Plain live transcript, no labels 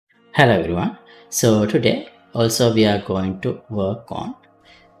Hello everyone. So today also we are going to work on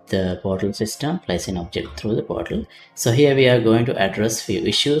the portal system, placing object through the portal. So here we are going to address few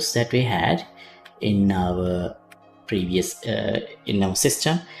issues that we had in our previous in our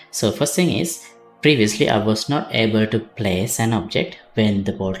system. So first thing is, previously I was not able to place an object when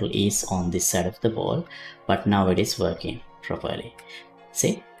the portal is on this side of the wall, but now it is working properly.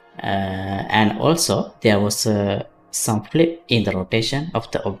 See, and also there was some flip in the rotation of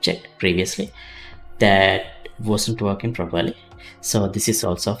the object previously that wasn't working properly. So this is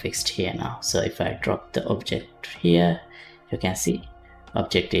also fixed here now. So if I drop the object here, you can see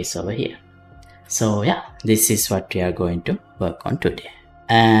object is over here. So yeah, this is what we are going to work on today.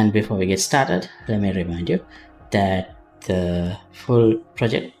 And before we get started, let me remind you that the full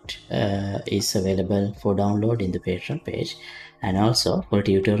project is available for download in the Patreon page, and also full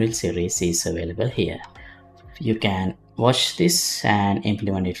tutorial series is available here. You can watch this and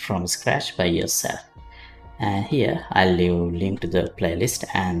implement it from scratch by yourself. And here I'll leave link to the playlist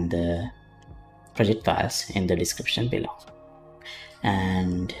and the project files in the description below.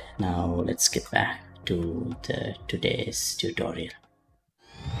 And now let's get back to today's tutorial.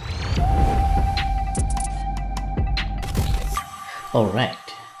 Alright,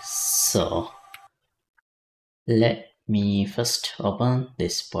 so let me first open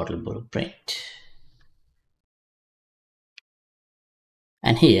this portal blueprint.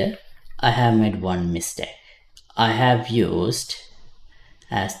 And here I have made one mistake. I have used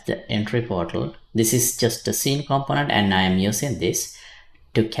as the entry portal. This is just a scene component, and I am using this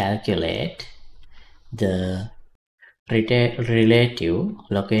to calculate the relative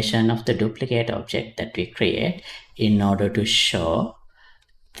location of the duplicate object that we create in order to show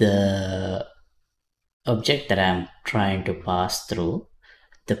the object that I'm trying to pass through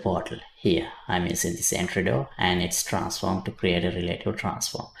the portal. Here I'm using this entry door and its transform to create a relative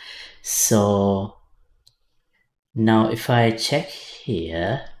transform. So now if I check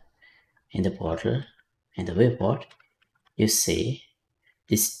here in the portal, in the viewport, you see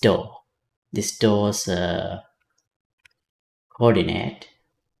this door's coordinate.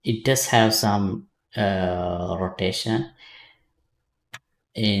 It does have some rotation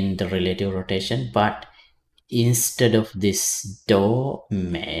in the relative rotation, but instead of this door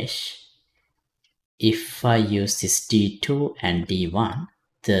mesh, if I use this D2 and D1,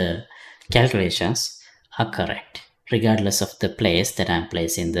 the calculations are correct regardless of the place that I'm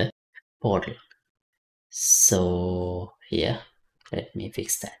placing the portal. So here, let me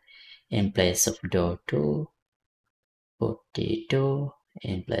fix that. In place of door 2, put D2.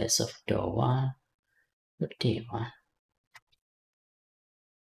 In place of door 1, put D1.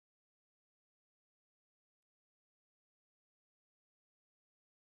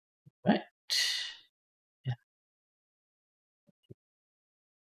 Right. Yeah.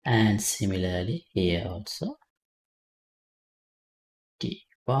 And similarly here also,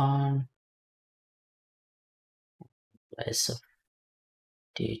 D1, place of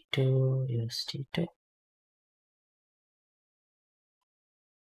D2, use D2.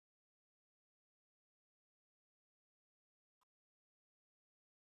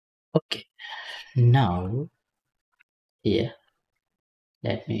 Okay, now here,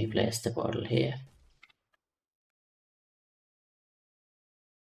 let me place the portal here.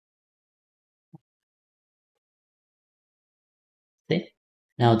 See,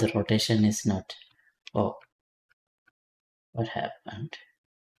 now the rotation is not, oh, what happened?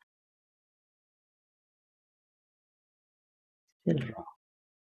 Still wrong.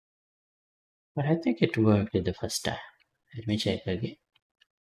 But I think it worked the first time. Let me check again.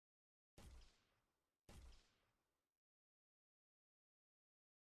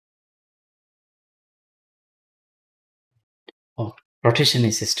 Oh, rotation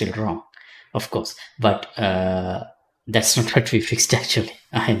is still wrong, of course, but that's not what we fixed actually.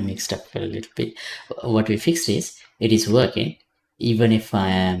 I mixed up a little bit. What we fixed is it is working even if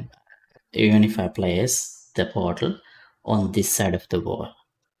I place the portal on this side of the wall.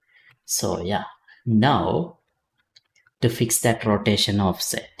 So yeah, now to fix that rotation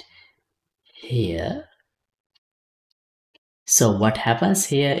offset here. So what happens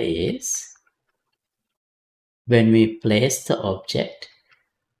here is, when we place the object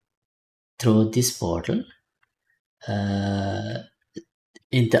through this portal, in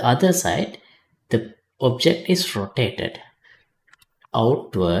the other side, the object is rotated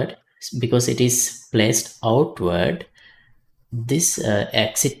outward because it is placed outward this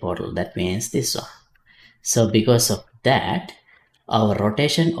exit portal, that means this one. So because of that, our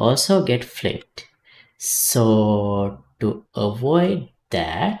rotation also get flipped. So to avoid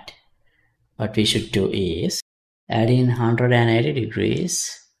that, what we should do is add in 180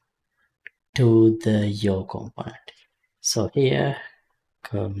 degrees to the yaw component. So here,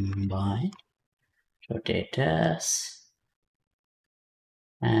 combine rotators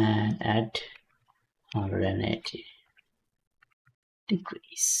and add 180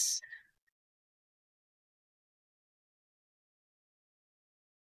 degrees.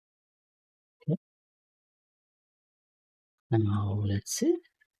 Okay. Now let's see.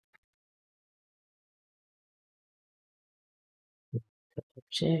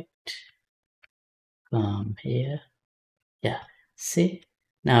 Object, come here. Yeah, see,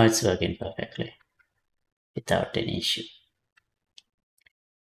 now it's working perfectly without any issue.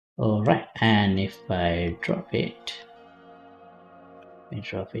 All right, and if I drop it,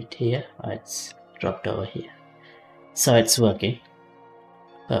 here. It's dropped over here, so it's working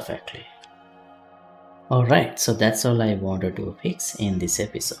perfectly. All right, so that's all I wanted to fix in this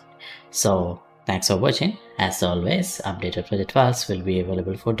episode. So thanks for watching. As always, updated project files will be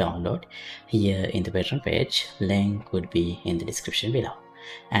available for download here in the Patreon page. Link would be in the description below.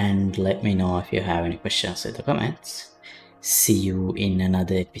 And let me know if you have any questions in the comments. See you in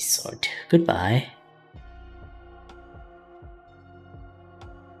another episode. Goodbye.